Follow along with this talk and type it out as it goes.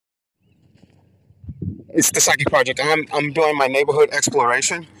It's the Psyche Project. I'm doing my neighborhood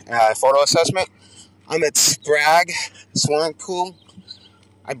exploration, photo assessment. I'm at Sprague Swimming Pool.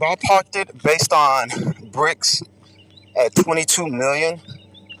 I ballparked it based on bricks at 22 million.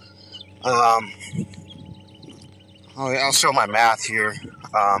 Um, I'll show my math here.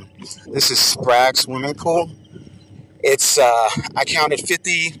 This is Sprague Swimming Pool. It's I counted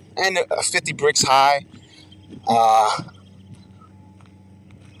 50 bricks high,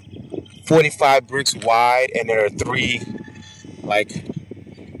 45 bricks wide, and there are three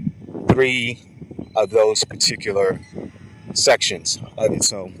of those particular sections of it.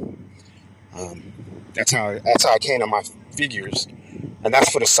 So that's how I came to my figures, and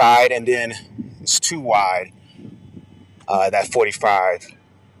that's for the side, and then it's too wide. That 45,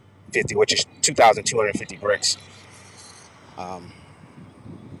 50, which is 2,250 bricks, front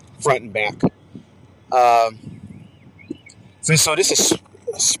and back. So this is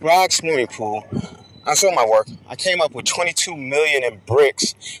Sprague Swimming Pool. I saw my work. I came up with 22 million in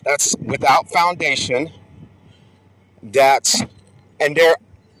bricks. That's without foundation. And there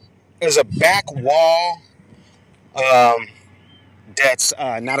is a back wall that's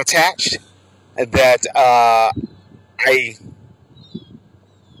not attached that I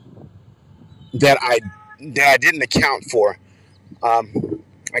didn't account for.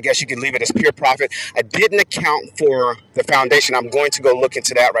 I guess you could leave it as pure profit. I didn't account for the foundation. I'm going to go look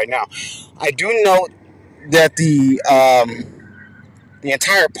into that right now. I do note that the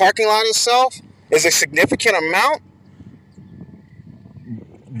entire parking lot itself is a significant amount,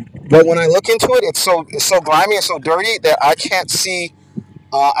 but when I look into it, it's so grimy and so dirty that I can't see.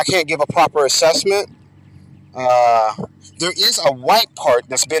 I can't give a proper assessment. There is a white part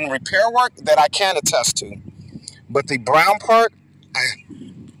that's been repair work that I can attest to, but the brown part,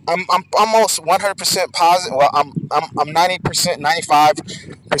 I'm almost 100% positive. Well, I'm 90%,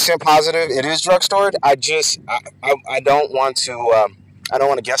 95% positive. It is drug stored. I don't want to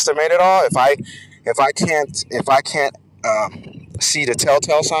guesstimate it all. If I can't see the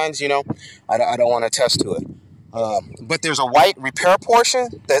telltale signs, I don't want to attest to it. But there's a white repair portion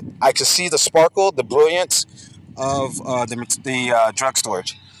that I can see the sparkle, the brilliance of the drug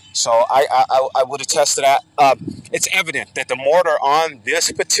storage. So I would attest to that. It's evident that the mortar on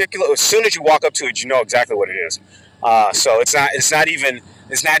this particular, as soon as you walk up to it, you know exactly what it is. So it's not even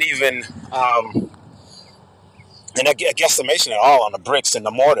a guesstimation at all on the bricks and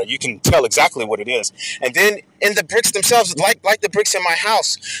the mortar. You can tell exactly what it is. And then in the bricks themselves, like the bricks in my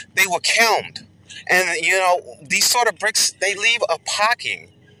house, they were kilned. And these sort of bricks, they leave a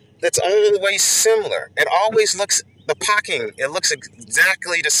pocking that's always similar. It always looks. The pocking, it looks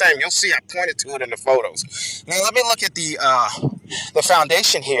exactly the same. You'll see I pointed to it in the photos. Now let me look at the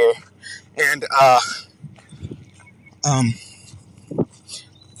foundation here, and the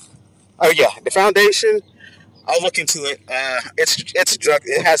foundation. I'll look into it. It's drug.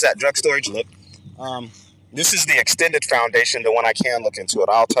 It has that drug storage look. This is the extended foundation, the one I can look into it.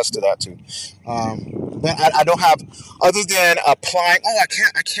 I'll test to that too. But I don't have, other than applying. Oh, I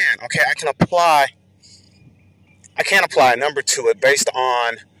can. Okay, I can apply. I can't apply a number to it based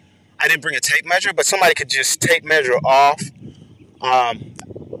on, I didn't bring a tape measure, but somebody could just tape measure off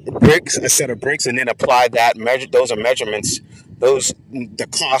bricks, a set of bricks, and then apply that measure. Those are measurements, the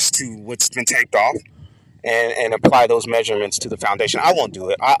cost to what's been taped off, and apply those measurements to the foundation. I won't do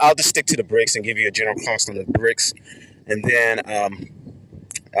it. I'll just stick to the bricks and give you a general cost on the bricks, and then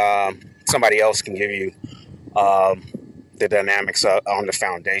somebody else can give you the dynamics on the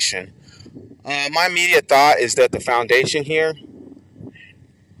foundation. My immediate thought is that the foundation here,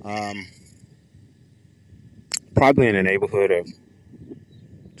 probably in the neighborhood of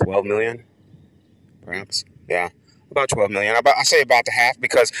 12 million, perhaps. Yeah, about 12 million. I say about the half,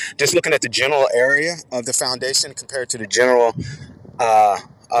 because just looking at the general area of the foundation compared to the general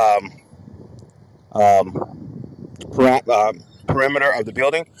perimeter of the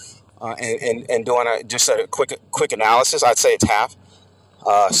building, and doing just a quick analysis, I'd say it's half.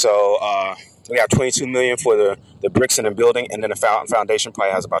 So we got 22 million for the bricks in the building, and then the foundation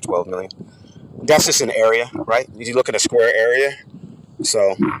probably has about 12 million. That's just an area, right? You look at a square area.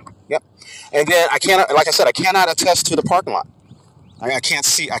 So, yep. And then I cannot attest to the parking lot. I can't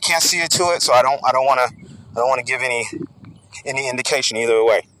see it to it, so I don't want to give any indication either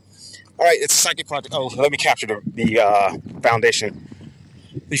way. All right, it's a psychic project. Oh, let me capture the foundation.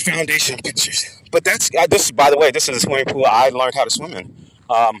 The foundation pictures. But this, by the way, this is a swimming pool I learned how to swim in.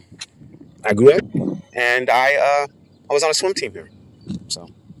 I grew up, and I was on a swim team here, so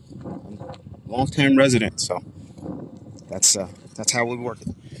I'm a long-time resident. So that's how we work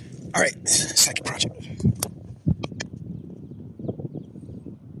it. All right, second project.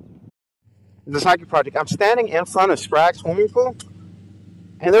 the Psyche Project. I'm standing in front of Sprague Swimming Pool,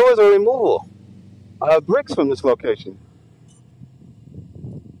 and there was a removal of bricks from this location.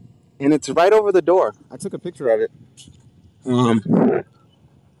 And it's right over the door. I took a picture of it.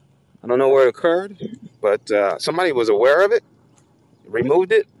 I don't know where it occurred, but somebody was aware of it,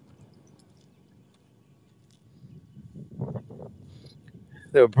 removed it.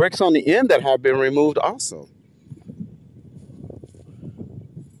 There were bricks on the end that have been removed also.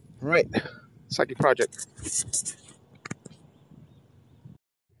 All right, Psyche Project. It's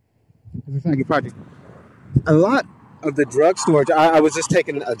a Psyche Project. A lot of the drug storage, I was just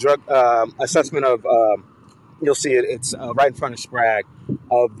taking a drug assessment of, you'll see it, it's right in front of Sprague,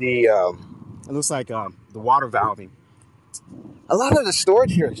 of the, it looks like the water valving. A lot of the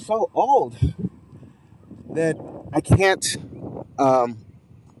storage here is so old that I can't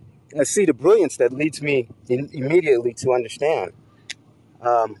see the brilliance that leads me immediately to understand.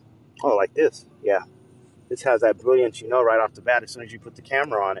 Oh, like this, yeah. This has that brilliance, you know, right off the bat. As soon as you put the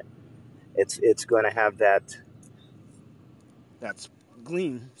camera on it, it's going to have that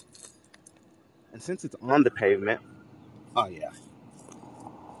gleam. And since it's on the pavement, oh yeah.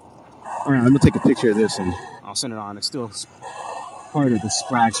 All right, I'm gonna take a picture of this and I'll send it on. It's still part of the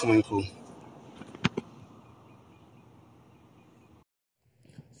Sprague Swimming Pool.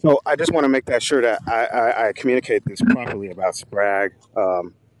 So I just want to make that sure that I communicate this properly about Sprague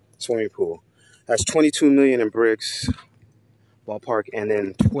Swimming Pool. That's 22 million in bricks, ballpark, and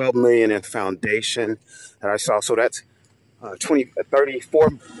then 12 million in foundation that I saw. So that's 34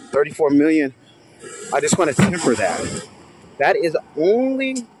 million. I just want to temper that. That is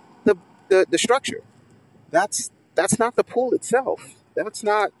only the structure. That's not the pool itself. That's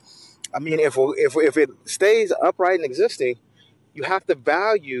not. I mean, if it stays upright and existing, you have to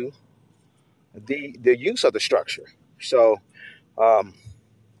value the use of the structure. So, you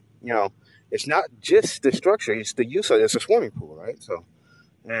know, it's not just the structure; it's the use of it. It's a swimming pool, right? So,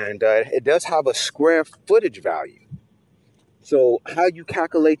 and it does have a square footage value. So, how you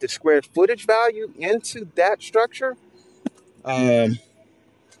calculate the square footage value into that structure?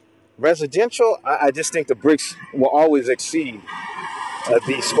 Residential, I just think the bricks will always exceed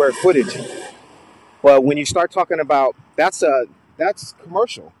the square footage. But when you start talking about that's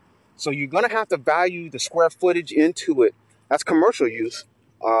commercial, so you're gonna have to value the square footage into it. That's commercial use,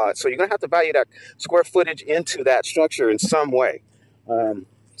 so you're gonna have to value that square footage into that structure in some way.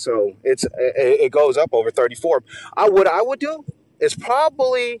 So it goes up over 34. What I would do is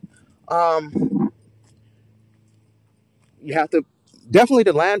probably you have to definitely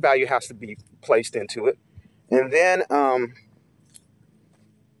the land value has to be placed into it, and then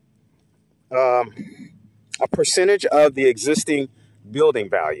a percentage of the existing building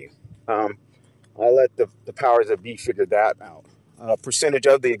value. I'll let the powers that be figure that out. A percentage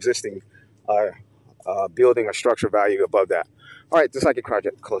of the existing building or structure value above that. All right, the Psychic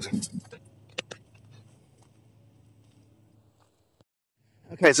Project closing.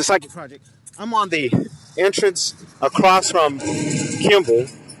 Okay, it's the Psychic Project. I'm on the entrance across from Kimball.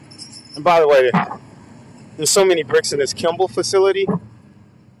 And by the way, there's so many bricks in this Kimball facility.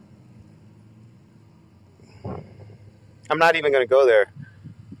 I'm not even going to go there.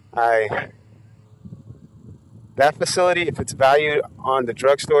 That facility, if it's valued on the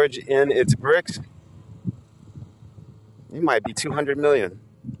drug storage in its bricks, it might be 200 million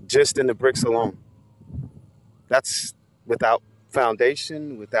just in the bricks alone. That's without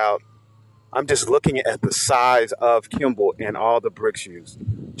foundation, I'm just looking at the size of Kimball and all the bricks used.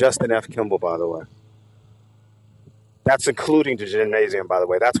 Justin F. Kimball, by the way. That's including the gymnasium, by the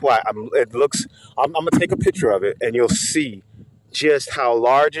way. That's why I'm going to take a picture of it and you'll see just how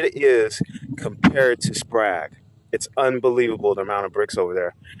large it is compared to Sprague. It's unbelievable the amount of bricks over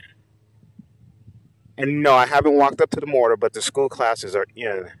there. And no, I haven't walked up to the mortar, but the school classes are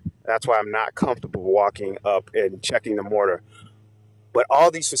in. That's why I'm not comfortable walking up and checking the mortar. But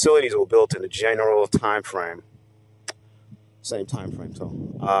all these facilities were built in a general time frame. Same time frame.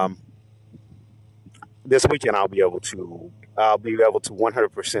 So this weekend I'll be able to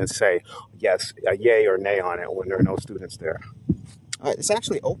 100% say yes, a yay or nay on it when there are no students there. It's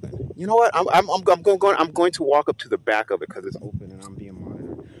actually open. You know what? I'm going to walk up to the back of it because it's open and I'm being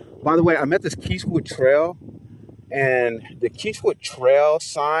monitored. By the way, I'm at this Keithwood Trail, and the Keithwood Trail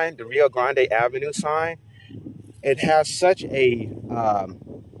sign, the Rio Grande Avenue sign, it has such a.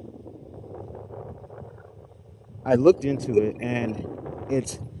 I looked into it, and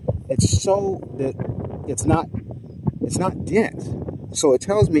it's so that it's not dense. So it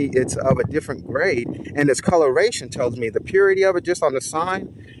tells me it's of a different grade, and its coloration tells me the purity of it just on the sign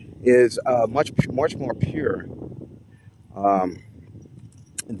is much more pure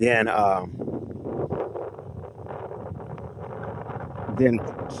than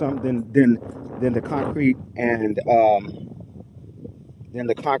than than the concrete and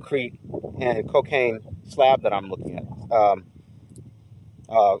cocaine slab that I'm looking at.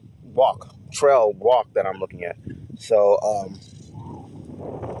 Trail walk that I'm looking at. So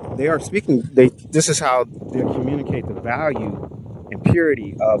they are speaking. This is how they communicate the value and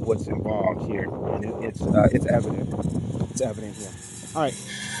purity of what's involved here, and it's evident. It's evident here. All right,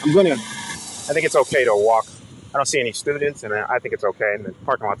 I'm gonna. I think it's okay to walk. I don't see any students, and I think it's okay. And the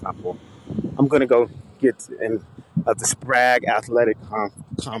parking lot's not full. I'm gonna go get in the Sprague Athletic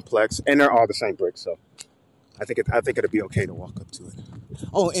Complex, and they're all the same bricks. So I think it'll be okay to walk up to it.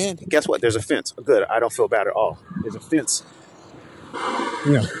 Oh, and guess what? There's a fence. Good. I don't feel bad at all. There's a fence.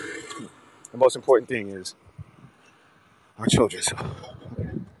 Yeah. The most important thing is our children. So,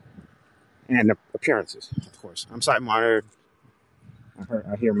 and the appearances, of course. I'm site monitored.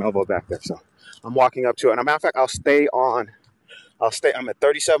 I hear Melville back there, so I'm walking up to it. And a matter of fact, I'm at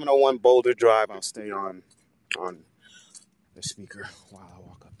 3701 Boulder Drive. I'll stay on the speaker while I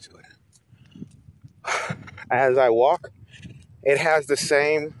walk up to it. As I walk, it has the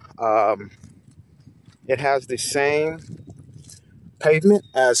same pavement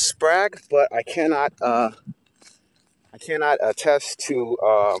as Sprague, but I cannot attest to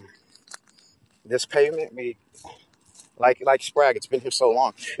this pavement. Like Sprague, it's been here so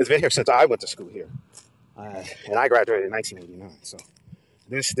long. It's been here since I went to school here, and I graduated in 1989. So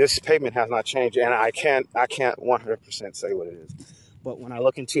this pavement has not changed, and I can't 100% say what it is. But when I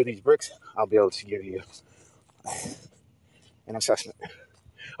look into these bricks, I'll be able to give you an assessment.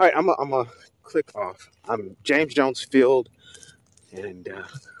 All right, I'm gonna click off. I'm James Jones Field, and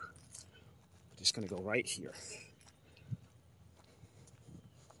just gonna go right here.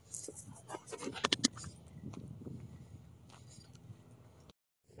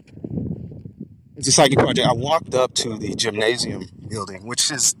 It's a psychic project. I walked up to the gymnasium building, which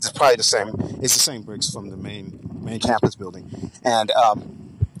is probably the same. It's the same bricks from the main campus building, and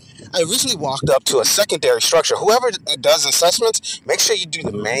I originally walked up to a secondary structure. Whoever does assessments, make sure you do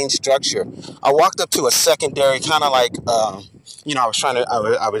the main structure. I walked up to a secondary, kind of like, I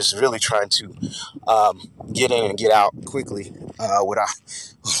was really trying to get in and get out quickly.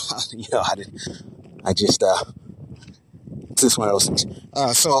 It's just one of those things.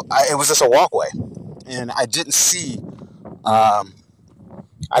 It was just a walkway, and I didn't see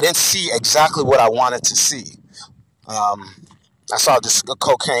exactly what I wanted to see. I saw this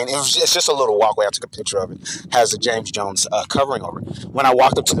cocaine. It's just a little walkway. I took a picture of it. It has the James Jones covering over it. When I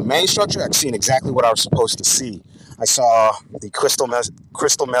walked up to the main structure, I'd seen exactly what I was supposed to see. I saw the crystal meth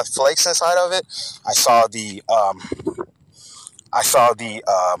flakes inside of it. I saw the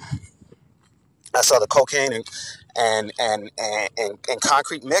cocaine and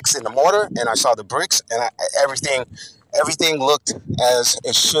concrete mix in the mortar, and I saw the bricks, and everything looked as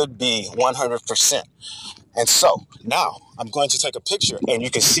it should be, 100%. And so now I'm going to take a picture, and you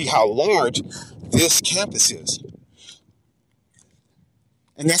can see how large this campus is.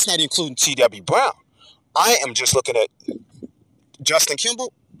 And that's not including T.W. Brown. I am just looking at Justin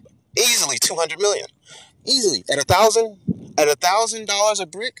Kimball, easily 200 million, easily at $1,000 a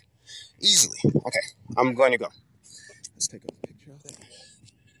brick, easily. Okay, I'm going to go. Let's take a picture of that.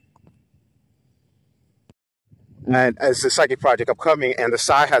 And as the psychic project upcoming, and the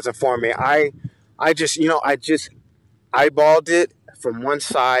SI has informed me, I just eyeballed it from one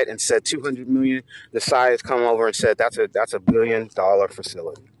side and said 200 million. The SI has come over and said that's a $1 billion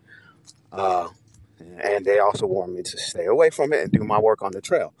facility. And they also warned me to stay away from it and do my work on the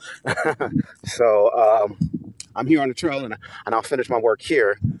trail. So I'm here on the trail, and I'll finish my work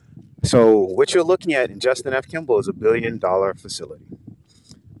here. So what you're looking at in Justin F. Kimball is a $1 billion facility.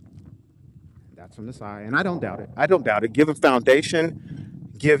 That's from the side, and I don't doubt it. Given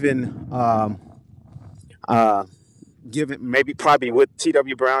foundation, given probably with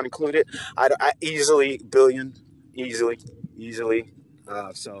T.W. Brown included, I easily billion, easily.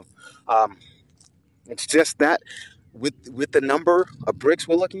 It's just that with the number of bricks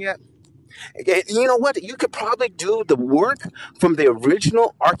we're looking at. You know what? You could probably do the work from the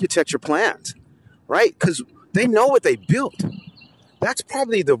original architecture plans, right? Because they know what they built. That's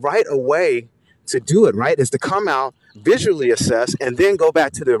probably the right way to do it, right? Is to come out, visually assess, and then go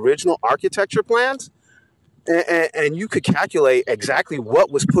back to the original architecture plans, and you could calculate exactly what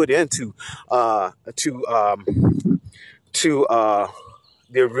was put into the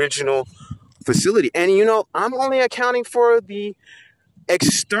original facility. And I'm only accounting for the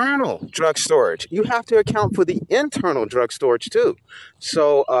external drug storage. You have to account for the internal drug storage too.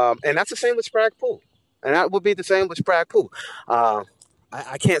 So, and that's the same with Sprague Pool. And that would be the same with Sprague Pool. I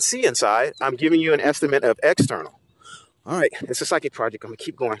can't see inside. I'm giving you an estimate of external. All right, it's a psychic project. I'm gonna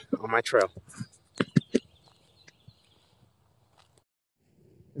keep going on my trail.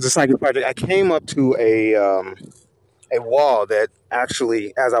 It's a psychic project. I came up to a wall that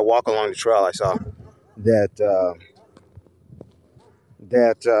actually, as I walk along the trail, I saw that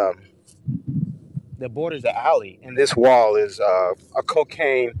that that borders the alley, and this wall is a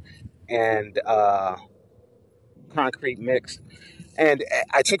cocaine and concrete mix. And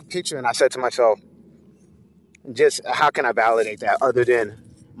I took a picture, and I said to myself, just how can I validate that other than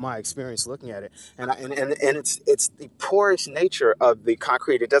my experience looking at it? And it's the porous nature of the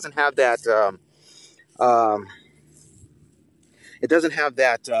concrete. It doesn't have that. Um, it doesn't have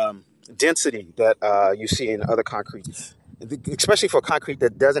that density that you see in other concrete, especially for concrete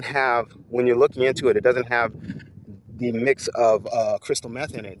that doesn't have. When you're looking into it, it doesn't have the mix of crystal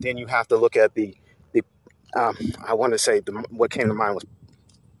meth in it. Then you have to look at the. I want to say what came to mind was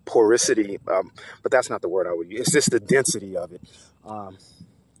porosity, but that's not the word I would use. It's just the density of it. Um,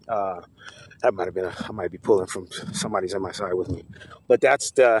 uh, that might have been I might be pulling from somebody's on my side with me, but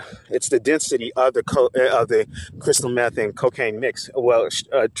it's the density of of the crystal meth and cocaine mix. Well,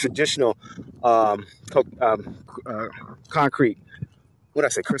 traditional concrete. What did I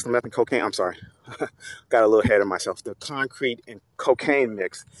say? Crystal meth and cocaine. I'm sorry, got a little ahead of myself. The concrete and cocaine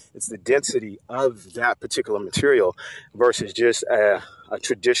mix. It's the density of that particular material versus just a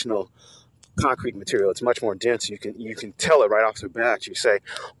traditional concrete material. It's much more dense. You can tell it right off the bat. You say,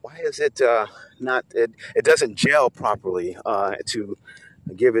 why is it not? It doesn't gel properly to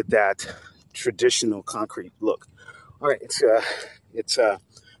give it that traditional concrete look. All right, it's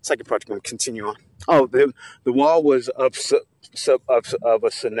second project. I'm going to continue on. Oh, the wall was of a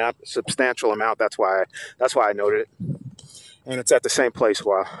substantial amount. That's why I noted it, and it's at the same place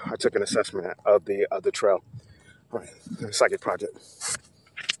where I took an assessment of the trail. All right, second project.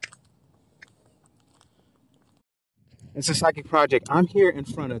 It's a psychic project. I'm here in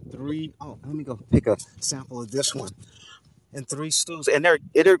front of three. Oh, let me go pick a sample of this one. And three stools. And I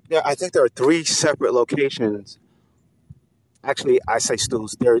think there are three separate locations. Actually, I say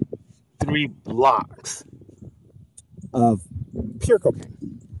stools. There are three blocks of pure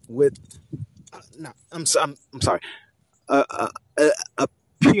cocaine with, no, I'm sorry, a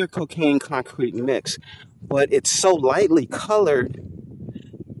pure cocaine concrete mix. But it's so lightly colored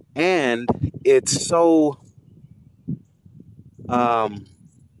and it's so um,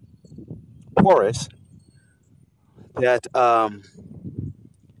 porous that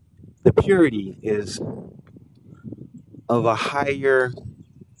the purity is of a higher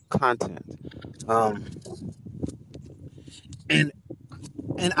content. Um, and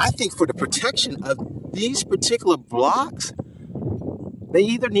and I think for the protection of these particular blocks, they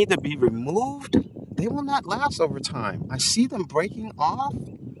either need to be removed. They will not last over time. I see them breaking off.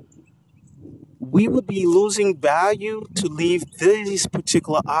 We would be losing value to leave these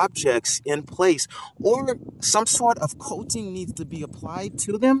particular objects in place, or some sort of coating needs to be applied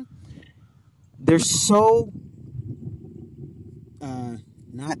to them. They're so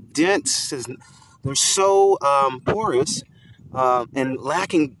not dense. They're so porous and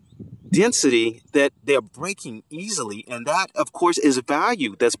lacking density that they're breaking easily, and that, of course, is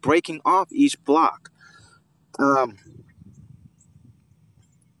value that's breaking off each block. Um,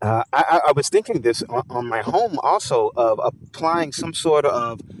 I was thinking this on my home also of applying some sort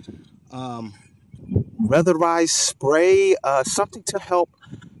of um, weatherized spray, something to help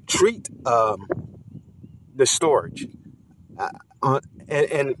treat the storage. Uh,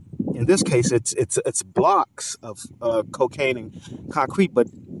 and in this case, it's blocks of cocaine and concrete, but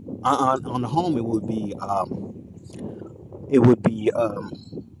on the home it would be it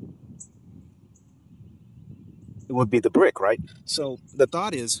would be the brick, right? So the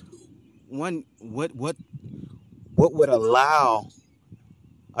thought is, one, what would allow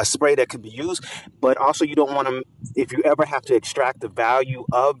a spray that could be used, but also you don't want to, if you ever have to extract the value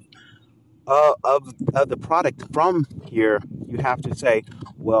of the product from here, you have to say,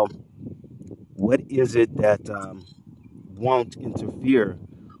 well, what is it that won't interfere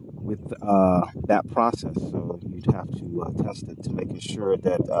with that process? So you'd have to test it to make sure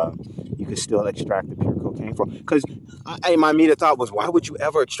that you can still extract the pure cocaine from. Because my immediate thought was, why would you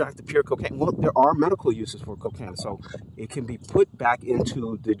ever extract the pure cocaine? Well, there are medical uses for cocaine, so it can be put back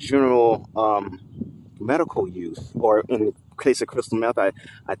into the general medical use, or in the case of crystal meth, I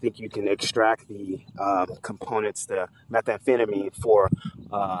think you can extract the components, the methamphetamine, for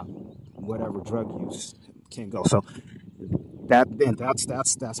whatever drug use can go. So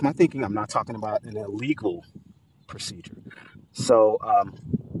that's my thinking. I'm not talking about an illegal procedure. So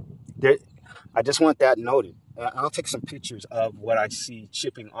there, I just want that noted. I'll take some pictures of what I see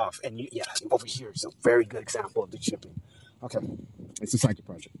chipping off. And yeah, over here is a very good example of the chipping. Okay, it's a psychic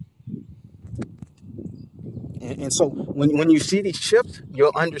project. And so when you see these chips,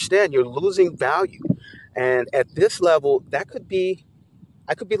 you'll understand you're losing value. And at this level, that could be,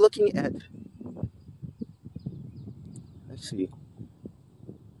 I could be looking at, let's see,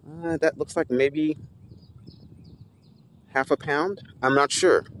 that looks like maybe half a pound. I'm not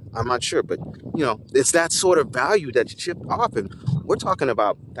sure, but it's that sort of value that you chip off, and we're talking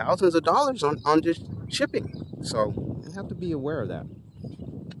about thousands of dollars on just chipping. So you have to be aware of that.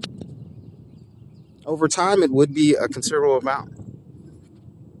 Over time, it would be a considerable amount.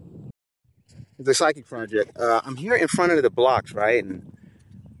 The psychic project. I'm here in front of the blocks, right, and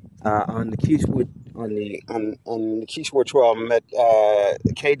on the Keyswood on the Keyswood Trail. I'm at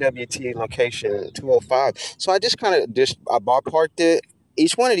KWT location 205. So I just I ballparked it.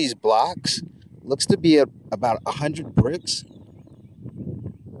 Each one of these blocks looks to be about 100 bricks.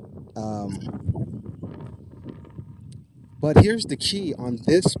 But here's the key on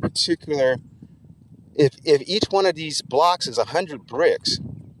this particular. If each one of these blocks is 100 bricks,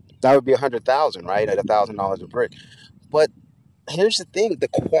 that would be 100,000, right? At $1,000 a brick. But here's the thing: the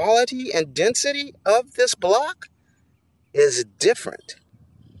quality and density of this block is different.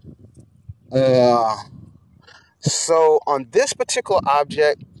 So on this particular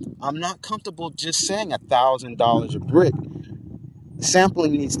object, I'm not comfortable just saying $1,000 a brick.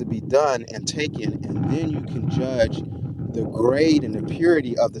 Sampling needs to be done and taken, and then you can judge the grade and the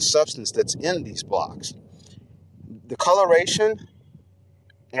purity of the substance that's in these blocks. The coloration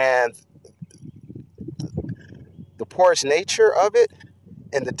and the porous nature of it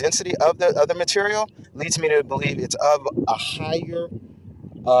and the density of the material leads me to believe it's of a higher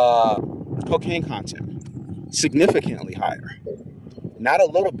cocaine content, significantly higher. Not a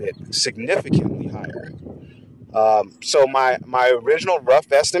little bit, significantly higher. So my original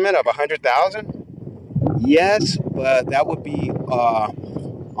rough estimate of 100,000, yes, but that would be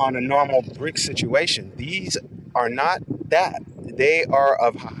on a normal brick situation. These are not that. They are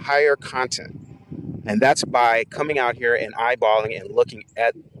of higher content. And that's by coming out here and eyeballing and looking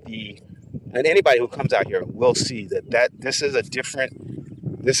at and anybody who comes out here will see that this is a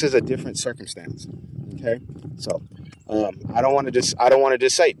different circumstance. Okay, so I don't want to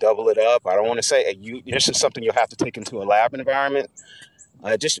just say double it up. I don't want to say this is something you'll have to take into a lab environment.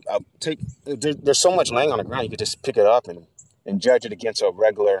 There's so much laying on the ground, you could just pick it up and judge it against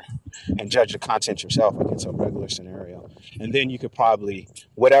and judge the content yourself against a regular scenario, and then you could probably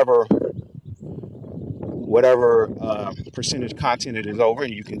whatever percentage content it is over,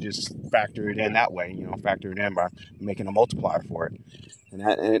 and you can just factor it in that way. Factor it in by making a multiplier for it,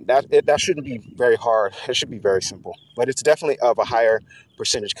 and that shouldn't be very hard. It should be very simple, but it's definitely of a higher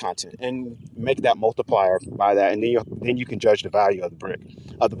percentage content, and make that multiplier by that, and then you can judge the value of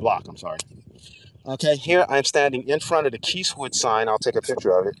the block. I'm sorry. Okay, here I'm standing in front of the Keyswood sign. I'll take a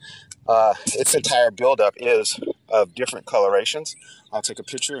picture of it. Its entire buildup is of different colorations. I'll take a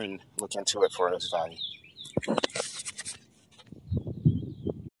picture and look into it for its value.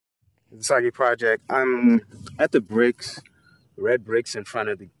 The Sagi project. I'm at the red bricks in front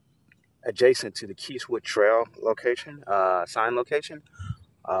of adjacent to the Keyswood Trail location, sign location.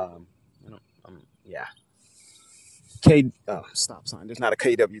 Yeah. Stop sign. There's not a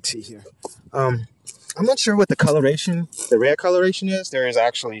KWT here. I'm not sure what the red coloration is. There is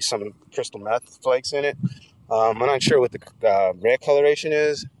actually some crystal meth flakes in it. I'm not sure what the red coloration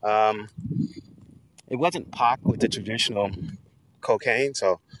is. It wasn't popped with the traditional cocaine,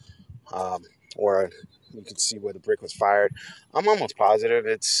 so or you can see where the brick was fired. I'm almost positive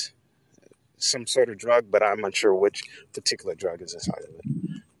it's some sort of drug, but I'm unsure which particular drug is inside of it.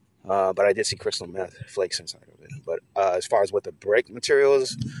 But I did see crystal meth flakes inside of it. But as far as what the brick material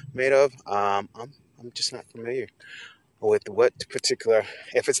is made of, I'm just not familiar with what particular.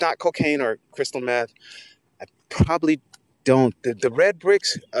 If it's not cocaine or crystal meth, I probably don't. The red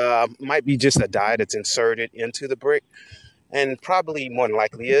bricks might be just a dye that's inserted into the brick, and probably more than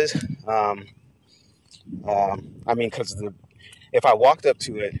likely is. Because if I walked up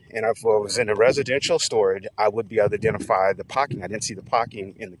to it and if I was in a residential storage, I would be able to identify the pocking. I didn't see the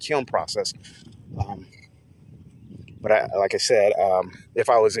pocking in the kiln process. But like I said, if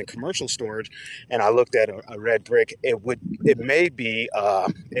I was in commercial storage and I looked at a red brick, it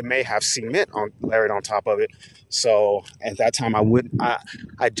may have cement layered on top of it. So at that time, I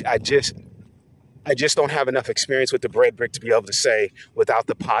just don't have enough experience with the red brick to be able to say without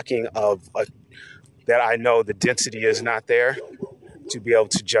the pocking that I know the density is not there. to be able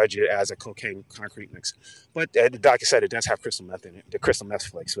to judge it as a cocaine concrete mix. But like I said, it does have crystal meth in it, the crystal meth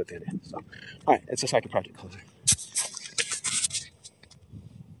flakes within it. So, all right, it's a psychic project closer.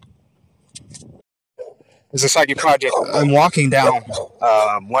 It's a psychic project. I'm walking down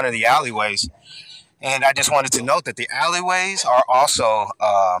one of the alleyways, and I just wanted to note that the alleyways are also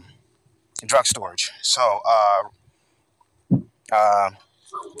drug storage. So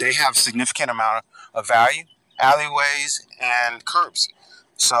they have significant amount of value, alleyways and curbs.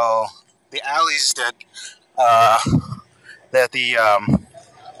 So the alleys that the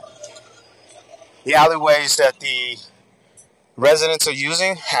alleyways that the residents are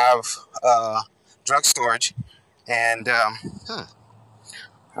using have drug storage, and I'm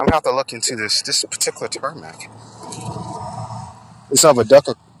gonna have to look into this particular tarmac. It's of a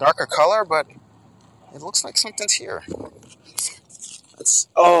darker color, but it looks like something's here. It's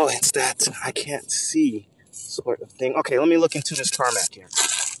that I can't see sort of thing. Okay, let me look into this tarmac here.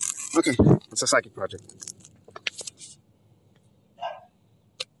 Okay, it's a psychic project.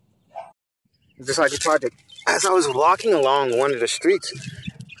 It's a psychic project. As I was walking along one of the streets,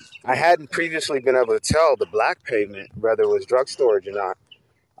 I hadn't previously been able to tell the black pavement whether it was drug storage or not.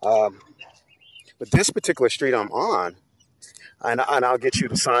 But this particular street I'm on, and I'll get you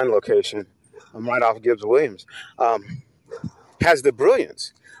the sign location. I'm right off Gibbs Williams. Has the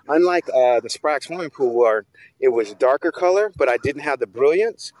brilliance. Unlike the Sprague swimming pool where it was darker color, but I didn't have the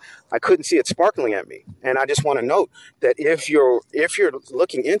brilliance, I couldn't see it sparkling at me. And I just want to note that if you're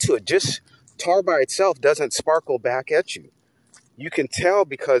looking into it, just tar by itself doesn't sparkle back at you. You can tell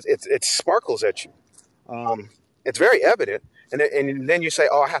because it sparkles at you. It's very evident. And then you say,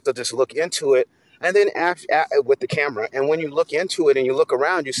 oh, I have to just look into it. And then with the camera, and when you look into it and you look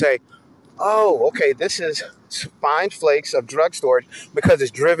around, you say, oh, okay, this is fine flakes of drug storage. Because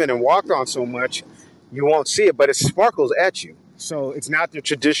it's driven and walked on so much, you won't see it, but it sparkles at you. So it's not the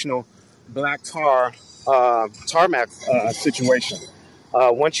traditional black tarmac situation.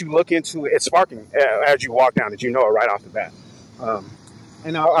 Once you look into it, it's sparking as you walk down, as you know right off the bat.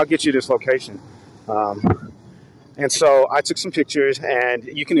 And I'll get you this location. And so I took some pictures, and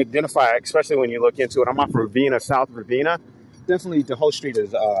you can identify, especially when you look into it. I'm off Ravina, South Ravina. Definitely the whole street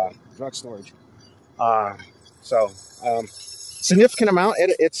is drug storage. Significant amount.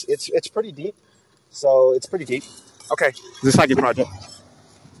 It's pretty deep. So it's pretty deep. Okay, this is like your project.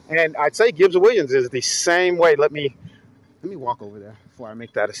 And I'd say Gibbs Williams is the same way. Let me walk over there before I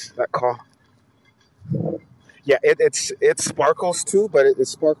make that call. Yeah, it sparkles too, but it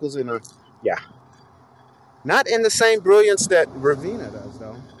sparkles in not in the same brilliance that Ravina does,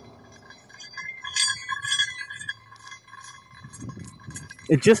 though.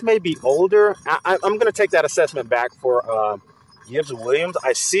 It just may be older. I'm going to take that assessment back for Gibbs Williams.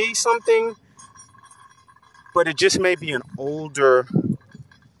 I see something, but it just may be an older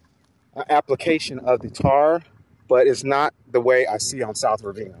application of the tar, but it's not the way I see on South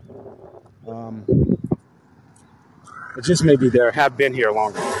Ravina. It just may be there. Have been here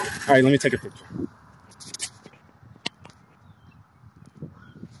longer. All right, let me take a picture.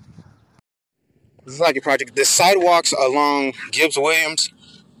 This is like a project. The sidewalks along Gibbs Williams,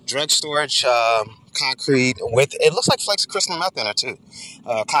 drug storage, concrete with, it looks like flakes of crystal meth in it too.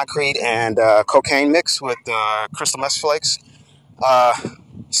 Concrete and cocaine mix with crystal meth flakes.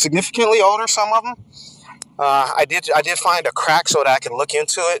 Significantly older, some of them. I did find a crack so that I could look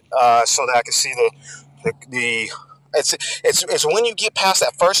into it, so that I could see the it's when you get past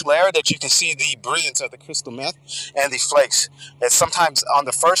that first layer that you can see the brilliance of the crystal meth and the flakes. And sometimes on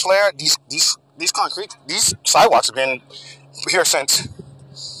the first layer, these sidewalks have been here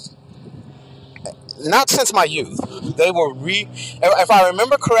not since my youth. They were if I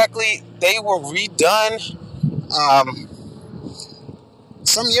remember correctly, they were redone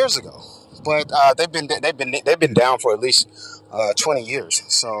some years ago. But they've been down for at least 20 years.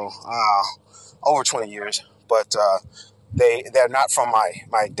 So over 20 years. But they're not from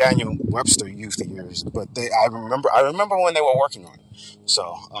my Daniel Webster youth years. But I remember when they were working on it.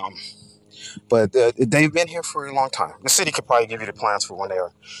 So but they've been here for a long time. The city could probably give you the plans for when they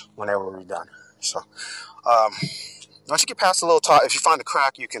were redone. So once you get past the little top, if you find a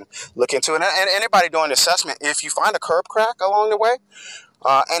crack, you can look into it. And anybody doing the assessment, if you find a curb crack along the way,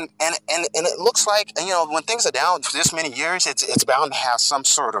 and it looks like, when things are down for this many years, it's bound to have some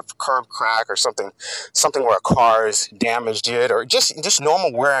sort of curb crack or something where a car is damaged it, or just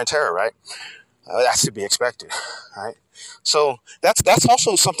normal wear and tear, right? That's to be expected, right? So that's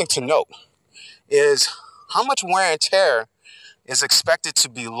also something to note, is how much wear and tear is expected to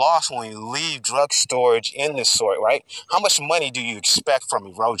be lost when you leave drug storage in this sort, right? How much money do you expect from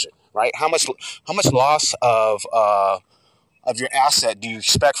erosion, right? How much loss of of your asset do you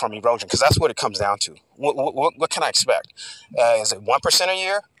expect from erosion? Because that's what it comes down to. What can I expect? Is it 1% a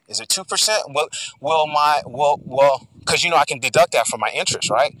year? Is it 2%? Because I can deduct that from my interest,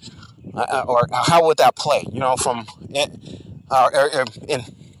 right? Or how would that play? From in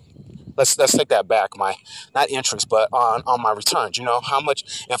let's take that back. My not interest, but on my returns. How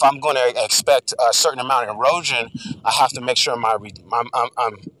much if I'm going to expect a certain amount of erosion, I have to make sure I'm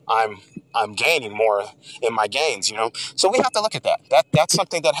gaining more in my gains. So we have to look at that. That's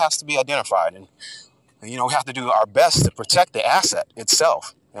something that has to be identified, and we have to do our best to protect the asset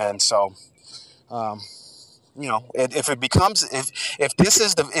itself. And so if it becomes if this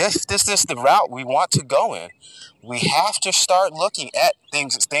is the route we want to go in, we have to start looking at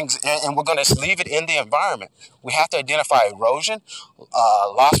things, and we're going to leave it in the environment. We have to identify erosion,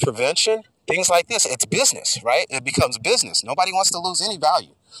 loss prevention, things like this. It's business, right? It becomes business. Nobody wants to lose any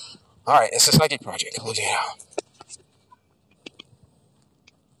value. All right, it's a psychic project. Closing it out.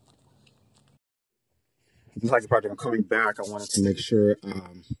 The psychic project. I'm coming back. I wanted to make sure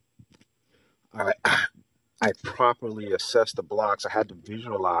I I properly assessed the blocks. I had to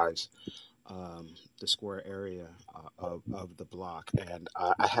visualize the square area of the block, and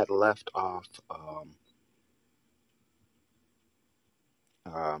I had left off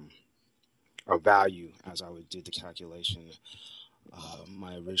a value as I did the calculation.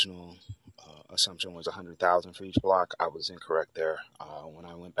 My original assumption was 100,000 for each block. I was incorrect there. When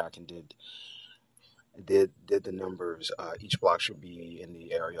I went back and did the numbers, each block should be in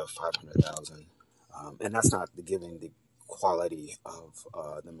the area of 500,000, and that's not giving the quality of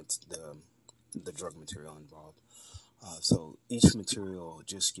the drug material involved. So each material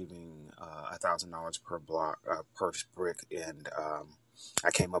just giving $1,000 per block per brick, and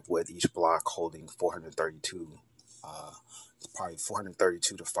I came up with each block holding 432, probably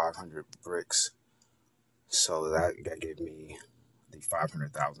 432 to 500 bricks. So that gave me the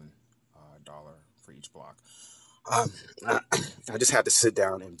 $500,000 for each block. I just had to sit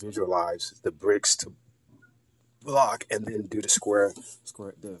down and visualize the bricks to block, and then do the square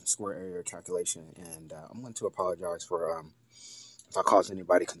area calculation. And I'm going to apologize for if I caused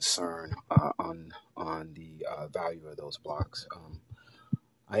anybody concern on the value of those blocks.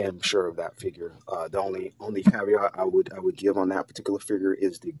 I am sure of that figure. The only caveat I would give on that particular figure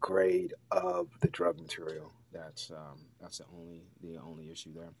is the grade of the drug material. That's the only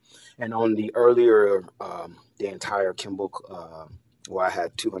issue there. And on the earlier the entire Kimball, where I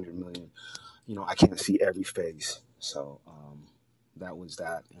had 200 million. I can't see every face. So that was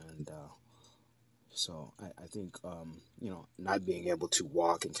that. And so I think, not being able to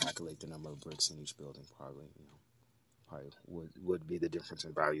walk and calculate the number of bricks in each building probably would be the difference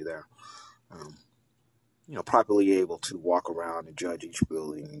in value there. Properly able to walk around and judge each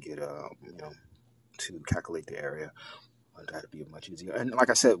building and get to calculate the area. That'd be much easier. And like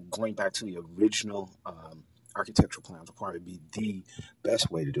I said, going back to the original architectural plans will probably be the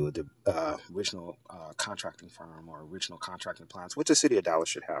best way to do it. The original contracting firm or original contracting plans, which the city of Dallas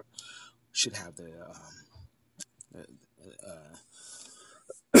should have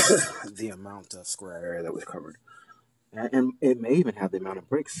the amount of square area that was covered, and it may even have the amount of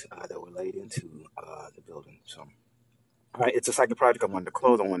bricks that were laid into the building. So, all right, it's a psychic project. I wanted to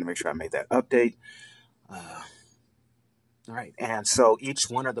close. I wanted to make sure I made that update. All right, and so each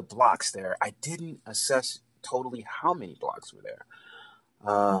one of the blocks there, I didn't assess totally how many blocks were there.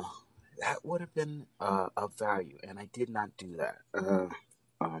 That would have been of value, and I did not do that.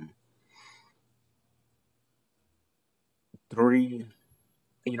 3,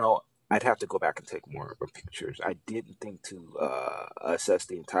 I'd have to go back and take more pictures. I didn't think to assess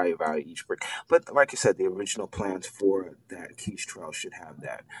the entire value of each brick. But like I said, the original plans for that Keys Trail should have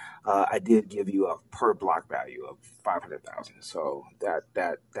that. I did give you a per block value of 500,000. So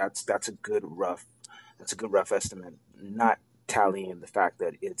that's a good rough estimate. Not tallying the fact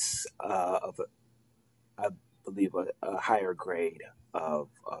that it's I believe a higher grade of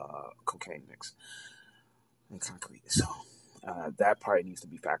cocaine mix and concrete. So that probably needs to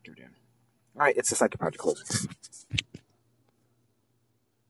be factored in. All right, it's a psychic project closing.